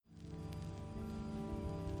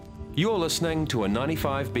You're listening to a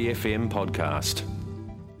 95BFM podcast.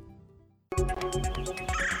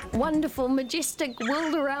 Wonderful, majestic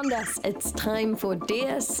world around us. It's time for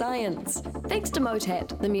Dear Science. Thanks to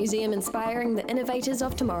Motat, the museum inspiring the innovators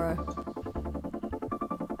of tomorrow.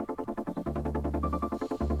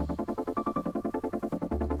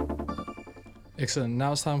 Excellent.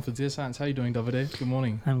 Now it's time for Dear Science. How are you doing, Davide? Good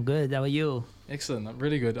morning. I'm good. How are you? Excellent. I'm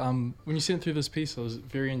really good. When you sent through this piece, I was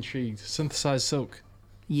very intrigued. Synthesized silk.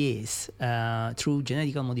 Yes, through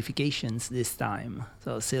genetical modifications this time.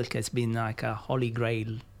 So silk has been like a holy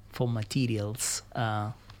grail for materials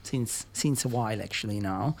since a while actually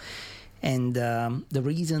now. And the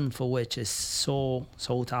reason for which it's so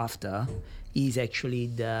sought after is actually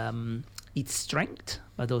its strength,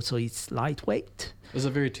 but also its lightweight. Is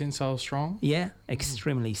it very tensile strong? Yeah,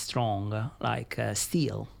 extremely strong, like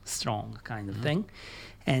steel strong kind of thing.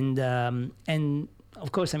 And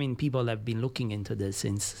of course, I mean, people have been looking into this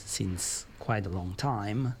since quite a long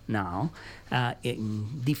time now,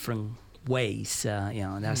 in different ways.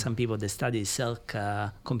 There are some people that study silk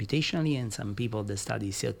computationally, and some people that study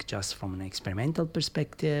silk just from an experimental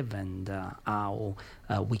perspective, and how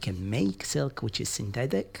we can make silk, which is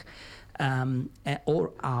synthetic,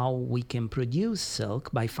 or how we can produce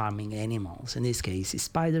silk by farming animals. In this case, it's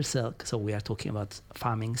spider silk, so we are talking about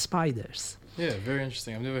farming spiders. Yeah, very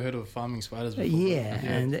interesting. I've never heard of farming spiders before.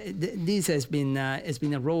 And this has been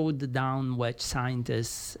a road down which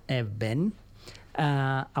scientists have been.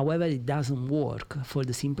 However, it doesn't work for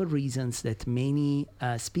the simple reasons that many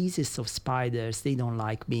species of spiders, they don't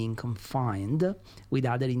like being confined with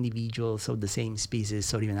other individuals of the same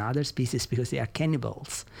species or even other species because they are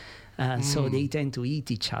cannibals. So they tend to eat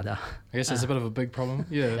each other. I guess that's a bit of a big problem.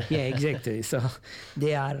 Yeah. Yeah, exactly. So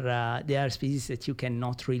they are species that you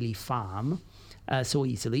cannot really farm so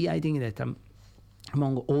easily. I think that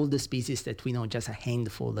among all the species that we know, just a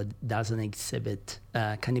handful that doesn't exhibit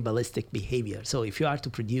cannibalistic behavior. So if you are to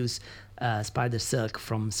produce spider silk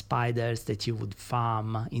from spiders that you would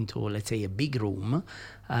farm into, let's say, a big room,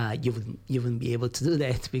 you wouldn't be able to do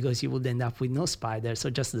that because you would end up with no spiders, so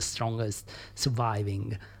just the strongest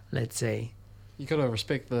surviving, let's say. You got to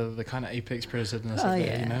respect the kind of apex predators of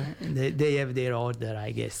that, you know? They have their order,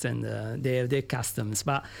 I guess, and they have their customs.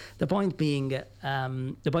 But the point being,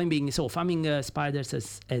 so farming spiders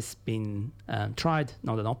has been tried,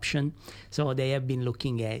 not an option. So they have been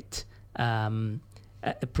looking at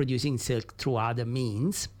producing silk through other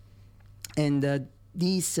means. And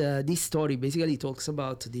this story basically talks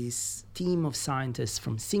about this team of scientists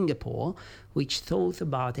from Singapore which thought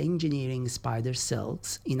about engineering spider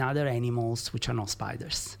silks in other animals which are not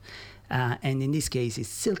spiders. And in this case, it's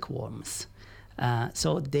silkworms.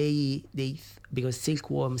 So they because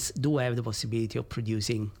silkworms do have the possibility of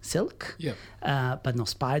producing silk, but no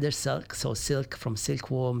spider silk. So silk from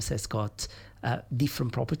silkworms has got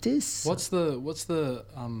different properties. What's the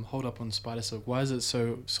hold up on spider silk? Why is it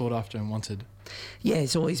so sought after and wanted? Yeah,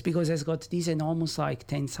 so it's because it's got this enormous like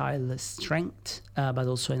tensile strength, but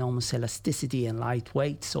also enormous elasticity and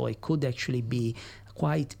lightweight. So it could actually be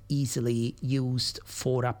quite easily used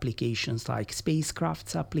for applications like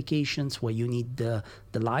spacecrafts applications where you need the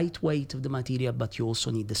lightweight of the material, but you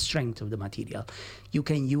also need the strength of the material. You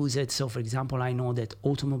can use it. So, for example, I know that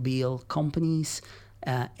automobile companies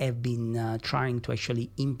have been trying to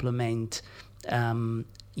actually implement,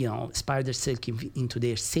 spider silk into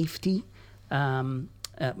their safety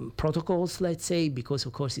protocols, let's say, because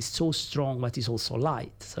of course it's so strong, but it's also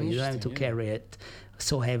light. So you don't have to carry it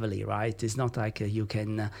so heavily, right? It's not like you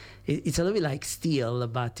can, it's a little bit like steel,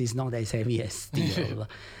 but it's not as heavy as steel.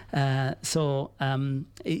 So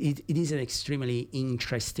it is an extremely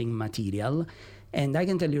interesting material. And I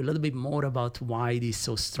can tell you a little bit more about why it is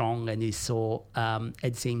so strong and is so, at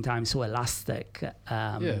the same time, so elastic.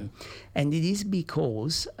 And it is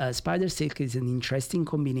because spider silk is an interesting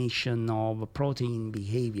combination of protein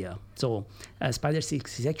behavior. So spider silk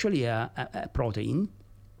is actually a protein,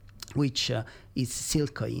 which is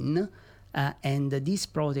silcoin. And this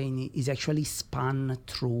protein is actually spun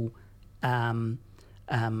through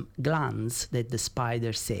glands that the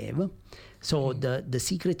spiders have. So the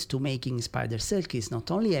secret to making spider silk is not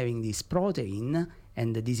only having this protein,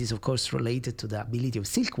 and this is of course related to the ability of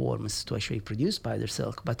silkworms to actually produce spider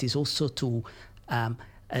silk, but is also to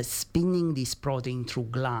spinning this protein through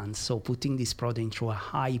glands, so putting this protein through a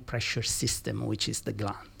high pressure system, which is the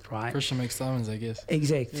gland, right? Pressure makes diamonds, I guess.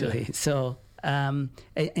 Exactly. Yeah. So and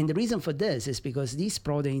the reason for this is because these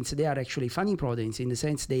proteins, they are actually funny proteins in the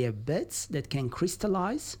sense they have beds that can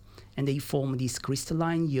crystallize, and they form these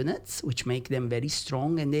crystalline units, which make them very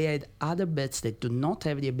strong. And they had other beds that do not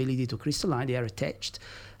have the ability to crystalline. They are attached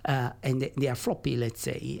and they are floppy, let's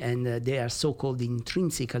say, and they are so-called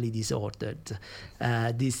intrinsically disordered.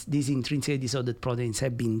 These intrinsically disordered proteins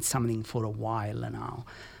have been summoning for a while now.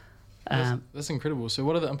 That's incredible. So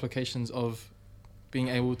what are the implications of being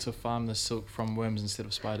able to farm the silk from worms instead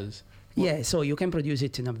of spiders? Yeah, so you can produce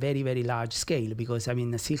it in a very, very large scale because, I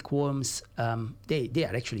mean, the silkworms, they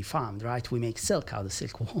are actually farmed, right? We make silk out of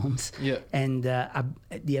silkworms. Yeah. And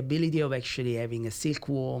the ability of actually having a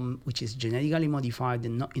silkworm which is genetically modified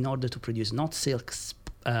in order to produce not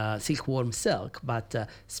silkworm silk, but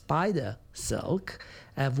spider silk,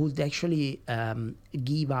 would actually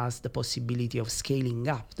give us the possibility of scaling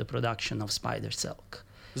up the production of spider silk.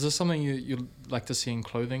 Is this something you'd like to see in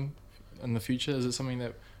clothing in the future? Is it something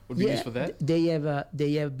that would be used for that? They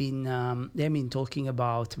have been talking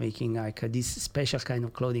about making like this special kind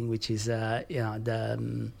of clothing, which is the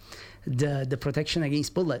protection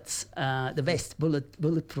against bullets, the vest,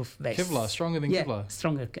 bulletproof vest. Kevlar, stronger than Kevlar.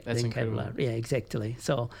 Stronger than incredible. Kevlar. Yeah, exactly.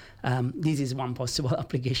 So this is one possible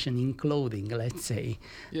application in clothing, let's say.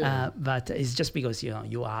 Yeah. But it's just because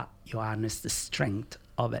you harness the strength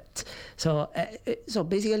of it. So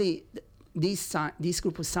basically, this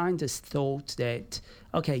group of scientists thought that,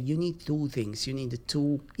 okay, you need two things. You need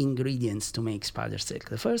two ingredients to make spider silk.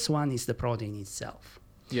 The first one is the protein itself.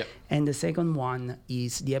 Yeah. And the second one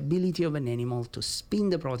is the ability of an animal to spin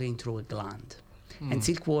the protein through a gland. And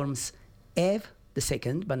silkworms have the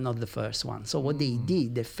second, but not the first one. So what they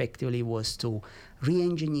did effectively was to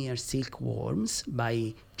re-engineer silkworms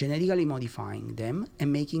by genetically modifying them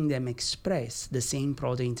and making them express the same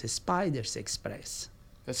proteins as spiders express.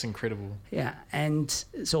 That's incredible. Yeah, and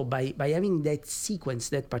so by having that sequence,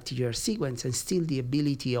 that particular sequence, and still the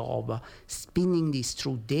ability of spinning this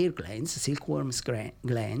through their glands, silkworms'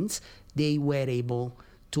 glands, they were able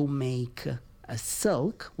to make a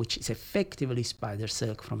silk, which is effectively spider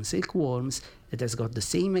silk from silkworms, that has got the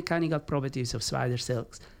same mechanical properties of spider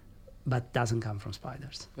silks, but doesn't come from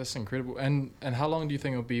spiders. That's incredible. And how long do you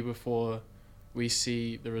think it'll be before we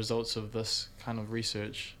see the results of this kind of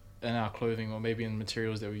research in our clothing or maybe in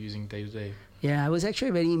materials that we're using day to day? Yeah, I was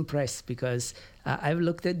actually very impressed because I've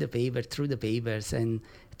looked at the paper, through the papers and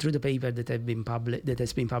through the paper that has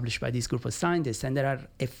been published by this group of scientists, and there are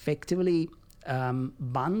effectively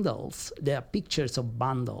bundles. There are pictures of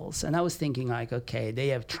bundles, and I was thinking like, okay, they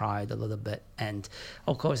have tried a little bit, and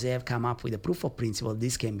of course they have come up with a proof of principle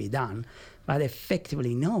this can be done, but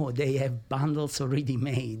effectively no, they have bundles already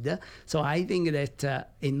made. So I think that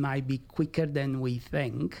it might be quicker than we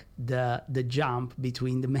think, the jump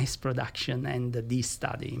between the mass production and this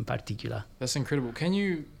study in particular. That's incredible. Can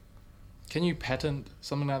you patent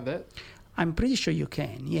something like that? I'm pretty sure you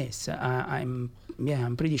can. Yes, I'm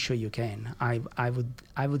pretty sure you can. I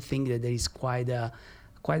would think that there is quite a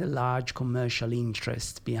large commercial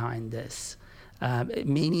interest behind this.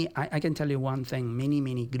 I can tell you one thing.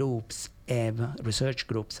 Many groups research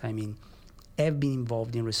groups. I mean, have been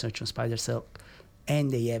involved in research on spider silk, and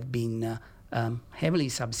they have been heavily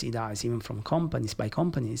subsidized even from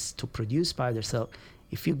companies to produce spider silk.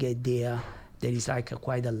 If you get there is like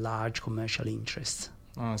quite a large commercial interest.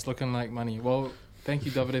 Oh, it's looking like money. Well, thank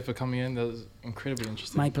you, Davide, for coming in. That was incredibly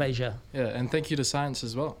interesting. My pleasure. Yeah, and thank you to Science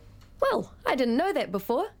as well. Well, I didn't know that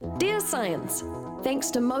before. Dear Science,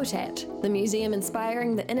 thanks to MOTAT, the museum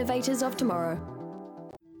inspiring the innovators of tomorrow.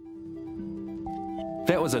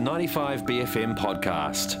 That was a 95BFM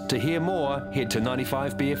podcast. To hear more, head to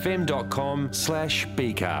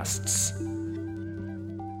 95bfm.com/bcasts.